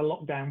this kind of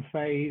lockdown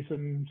phase,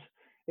 and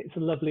it's a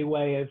lovely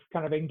way of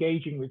kind of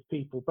engaging with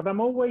people. But I'm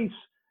always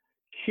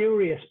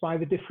curious by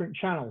the different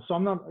channels. So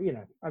I'm not,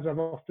 as I've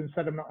often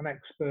said, I'm not an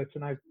expert,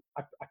 and I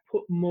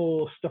put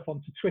more stuff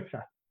onto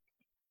Twitter.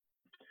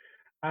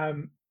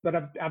 But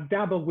I've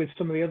dabbled with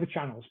some of the other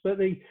channels. But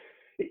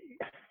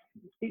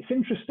it's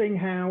interesting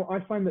how I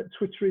find that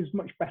Twitter is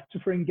much better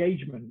for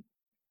engagement.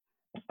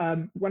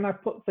 When I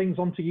put things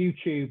onto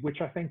YouTube,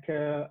 which I think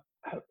are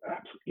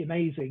absolutely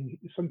amazing,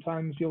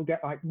 sometimes you'll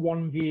get like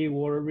one view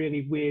or a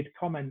really weird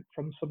comment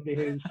from somebody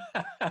who's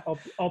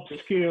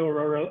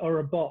obscure or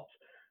a bot.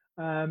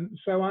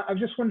 So I was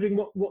just wondering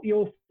what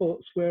your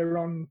thoughts were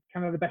on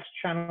kind of the best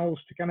channels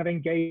to kind of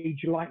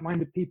engage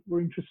like-minded people who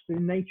are interested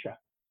in nature.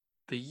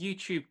 The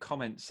YouTube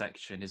comment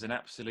section is an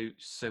absolute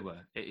sewer.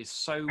 It is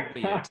so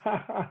weird.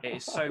 It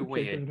is so It is,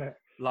 weird. isn't it?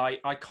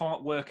 Like, I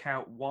can't work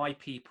out why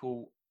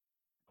people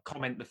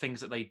comment the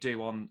things that they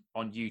do on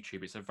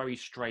YouTube. It's a very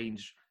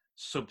strange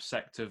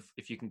subsect of,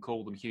 if you can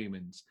call them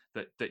humans,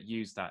 that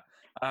use that.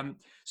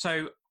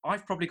 So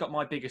I've probably got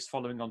my biggest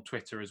following on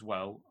Twitter as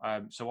well.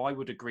 So I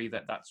would agree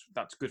that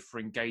that's good for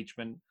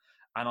engagement,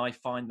 and I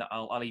find that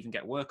I'll even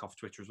get work off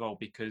Twitter as well,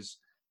 because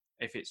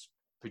if it's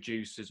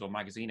producers or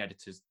magazine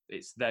editors,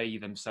 it's they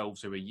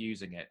themselves who are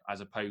using it,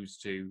 as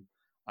opposed to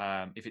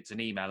if it's an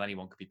email,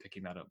 anyone could be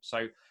picking that up.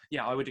 So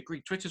yeah, I would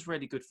agree. Twitter's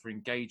really good for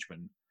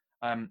engagement.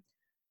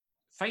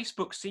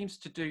 Facebook seems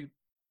to do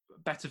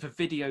better for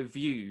video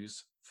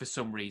views for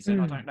some reason.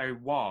 I don't know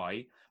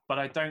why, but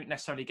I don't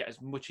necessarily get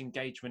as much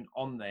engagement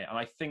on there. And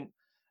I think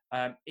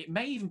it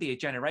may even be a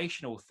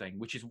generational thing,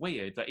 which is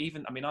weird. That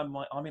even, I mean,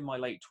 I'm in my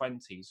late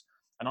 20s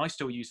and I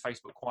still use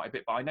Facebook quite a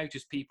bit, but I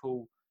notice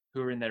people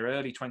who are in their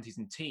early 20s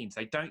and teens,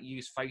 they don't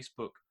use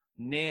Facebook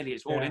nearly.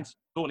 It's all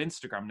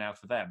Instagram now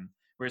for them.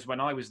 Whereas when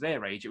I was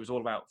their age, it was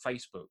all about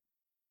Facebook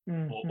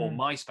or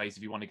MySpace,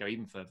 if you want to go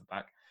even further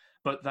back.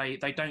 But they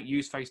don't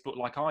use Facebook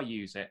like I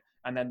use it.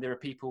 And then there are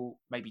people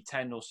maybe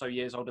 10 or so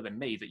years older than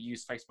me that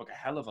use Facebook a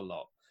hell of a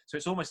lot. So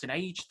it's almost an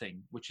age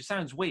thing, which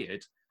sounds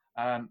weird.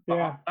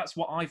 But that's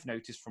what I've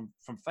noticed from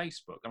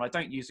Facebook. And I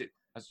don't use it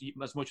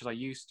as much as I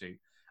used to.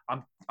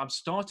 I'm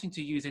starting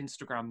to use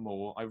Instagram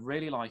more. I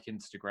really like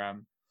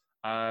Instagram,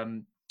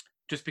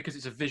 just because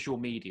it's a visual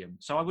medium.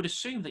 So I would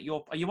assume that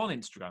are you on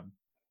Instagram?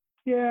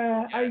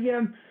 Yeah,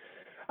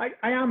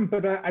 I am,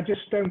 but I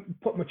just don't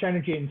put much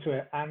energy into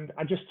it. And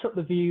I just took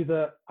the view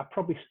that I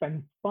probably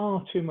spend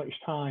far too much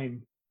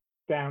time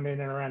down in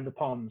and around the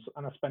ponds,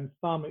 and I spend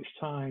far much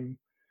time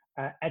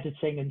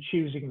editing and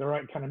choosing the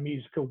right kind of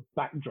musical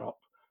backdrop.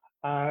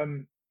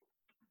 I've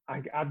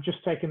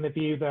just taken the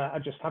view that I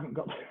just haven't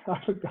got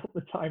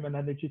the time and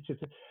energy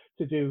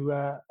to do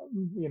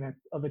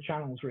other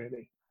channels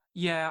really.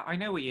 Yeah, I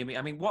know what you mean.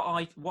 I mean,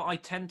 what I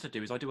tend to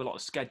do is I do a lot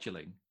of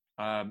scheduling.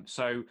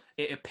 So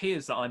it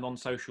appears that I'm on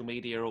social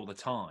media all the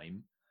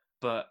time,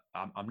 but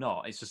I'm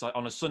not. It's just like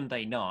on a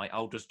Sunday night,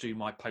 I'll just do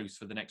my post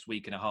for the next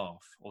week and a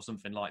half or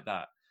something like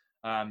that.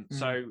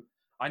 So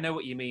I know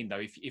what you mean,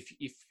 though.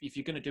 If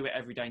you're going to do it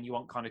every day and you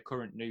want kind of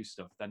current news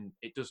stuff, then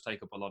it does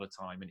take up a lot of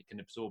time and it can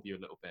absorb you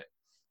a little bit.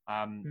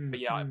 But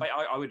yeah,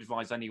 I would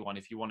advise anyone,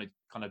 if you want to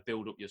kind of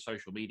build up your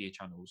social media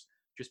channels,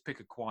 just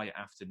pick a quiet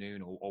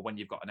afternoon or when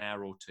you've got an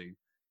hour or two,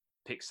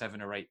 pick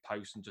 7 or 8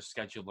 posts and just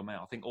schedule them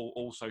out. I think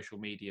all social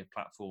media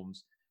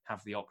platforms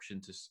have the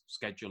option to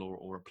schedule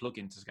or a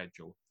plug-in to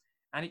schedule,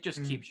 and it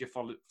just keeps your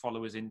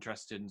followers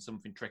interested and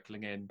something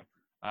trickling in.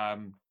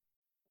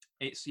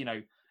 It's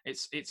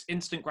it's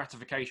instant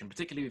gratification,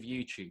 particularly with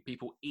YouTube.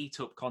 People eat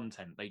up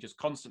content. They just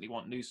constantly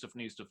want new stuff.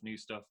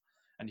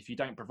 And if you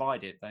don't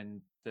provide it,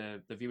 then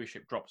the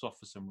viewership drops off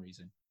for some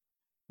reason.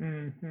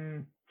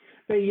 I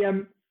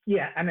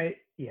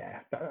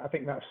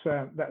think that's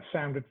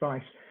sound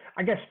advice.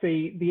 I guess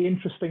the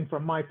interesting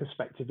from my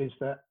perspective is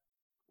that,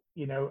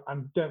 I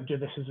don't do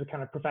this as a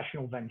kind of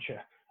professional venture.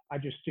 I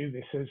just do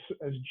this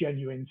as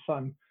genuine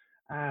fun.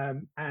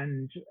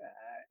 And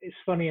it's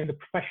funny, in the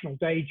professional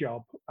day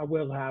job, I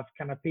will have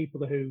kind of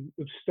people who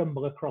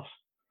stumble across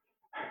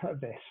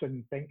this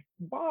and think,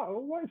 wow,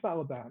 what is that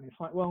all about? And it's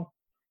like, well,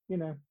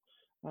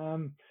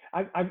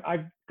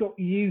 I've got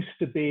used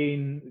to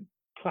being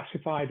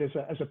classified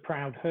as a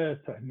proud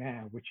herper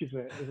now, which is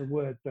a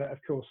word that, of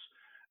course,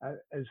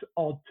 is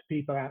odd to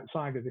people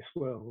outside of this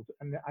world,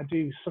 and I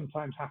do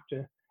sometimes have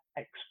to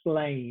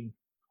explain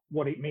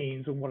what it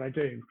means and what I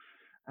do.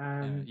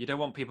 You don't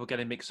want people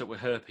getting mixed up with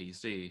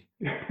herpes, do you?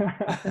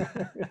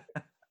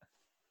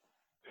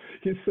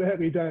 You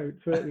certainly don't.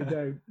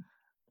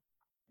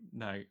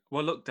 No.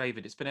 Well, look,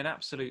 David, it's been an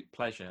absolute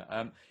pleasure.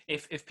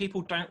 If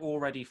people don't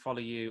already follow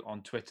you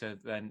on Twitter,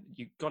 then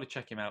you've got to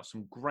check him out.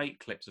 Some great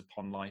clips of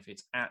pond life.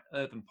 It's at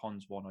Urban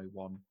Ponds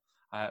 101.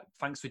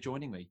 Thanks for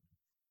joining me.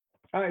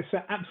 It's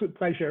an absolute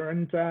pleasure,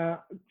 and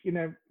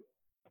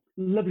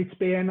lovely to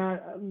be in. I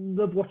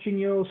love watching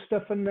your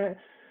stuff, and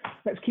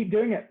let's keep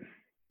doing it.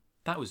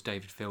 That was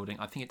David Fielding.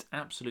 I think it's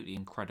absolutely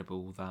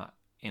incredible that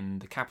in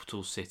the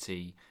capital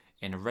city,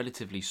 in a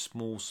relatively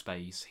small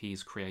space,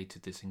 he's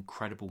created this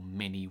incredible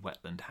mini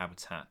wetland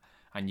habitat,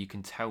 and you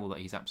can tell that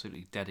he's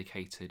absolutely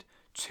dedicated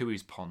to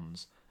his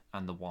ponds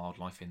and the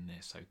wildlife in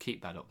there. So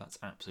keep that up. That's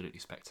absolutely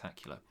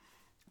spectacular.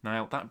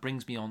 Now, that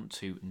brings me on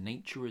to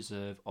Nature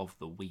Reserve of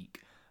the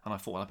Week. And I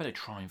thought, well, I better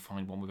try and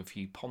find one with a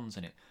few ponds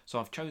in it. So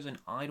I've chosen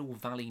Idle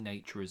Valley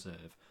Nature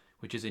Reserve,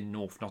 which is in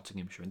North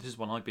Nottinghamshire. And this is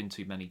one I've been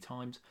to many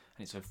times,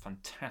 and it's a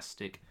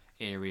fantastic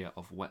area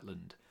of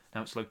wetland.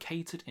 Now, it's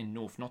located in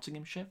North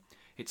Nottinghamshire.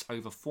 It's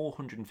over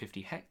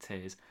 450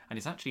 hectares, and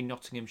it's actually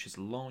Nottinghamshire's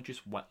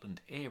largest wetland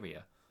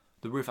area.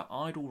 The River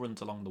Idle runs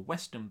along the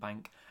western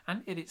bank,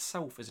 and it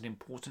itself is an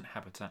important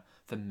habitat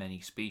for many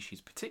species,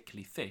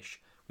 particularly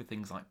fish, with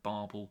things like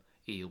barbel,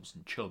 eels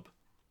and chub.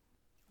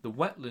 The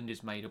wetland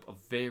is made up of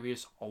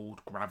various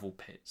old gravel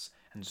pits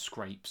and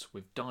scrapes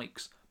with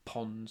dikes,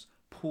 ponds,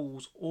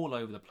 pools all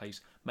over the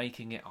place,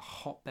 making it a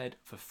hotbed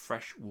for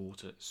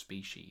freshwater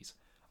species.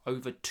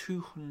 Over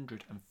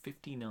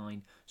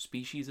 259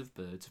 species of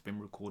birds have been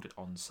recorded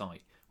on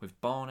site, with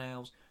barn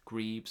owls,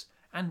 grebes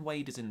and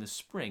waders in the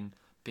spring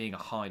being a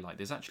highlight.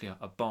 There's actually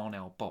a barn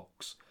owl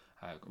box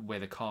where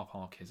the car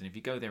park is, and if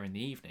you go there in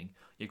the evening,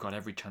 you've got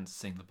every chance of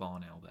seeing the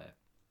barn owl there.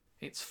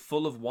 It's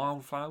full of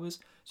wildflowers,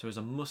 so it's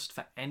a must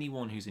for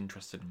anyone who's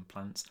interested in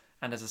plants,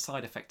 and as a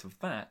side effect of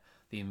that,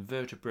 the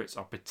invertebrates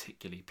are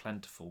particularly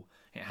plentiful.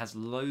 It has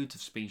loads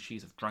of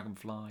species of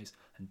dragonflies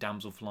and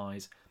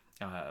damselflies,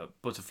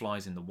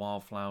 butterflies in the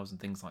wildflowers and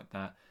things like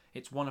that.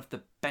 It's one of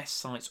the best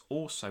sites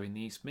also in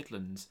the East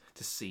Midlands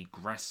to see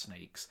grass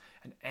snakes,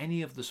 and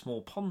any of the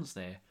small ponds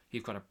there,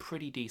 you've got a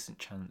pretty decent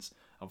chance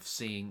of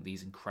seeing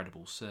these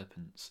incredible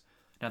serpents.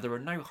 Now, there are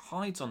no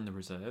hides on the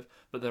reserve,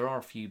 but there are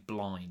a few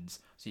blinds,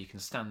 so you can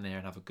stand there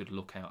and have a good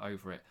look out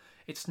over it.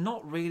 It's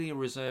not really a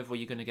reserve where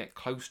you're going to get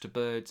close to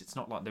birds. It's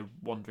not like they're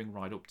wandering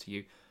right up to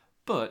you,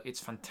 but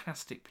it's a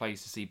fantastic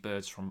place to see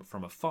birds from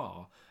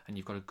afar, and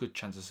you've got a good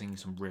chance of seeing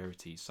some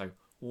rarities, so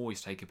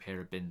always take a pair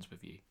of bins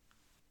with you.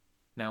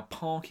 Now,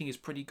 parking is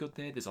pretty good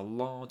there. There's a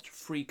large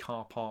free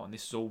car park, and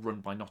this is all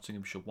run by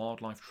Nottinghamshire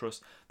Wildlife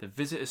Trust. The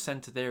visitor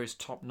centre there is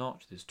top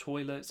notch. There's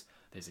toilets.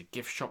 There's a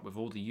gift shop with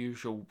all the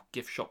usual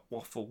gift shop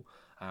waffle.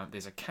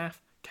 There's a cafe.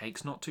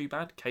 Cake's not too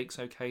bad. Cake's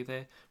okay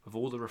there with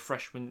all the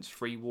refreshments,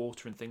 free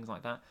water and things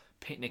like that.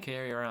 Picnic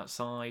area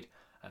outside.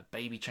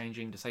 Baby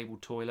changing,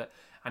 disabled toilet.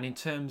 And in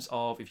terms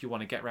of if you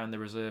want to get around the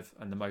reserve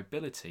and the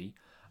mobility,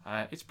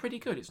 it's pretty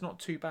good. It's not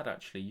too bad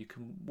actually. You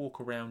can walk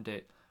around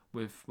it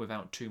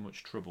without too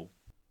much trouble.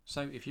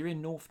 So if you're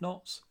in North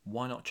Notts,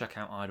 why not check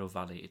out Idle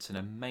Valley? It's an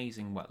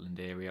amazing wetland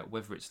area,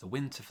 whether it's the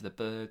winter for the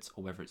birds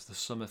or whether it's the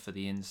summer for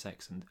the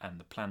insects and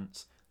the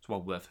plants. It's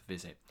well worth a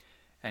visit.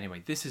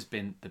 Anyway, this has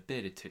been the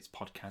Bearded Tits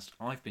podcast.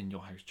 I've been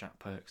your host, Jack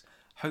Perks.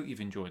 Hope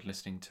you've enjoyed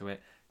listening to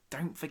it.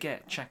 Don't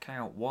forget, check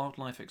out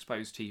Wildlife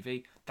Exposed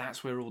TV.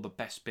 That's where all the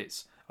best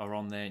bits are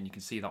on there, and you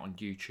can see that on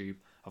YouTube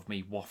of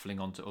me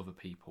waffling on to other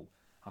people.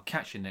 I'll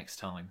catch you next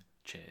time.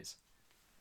 Cheers.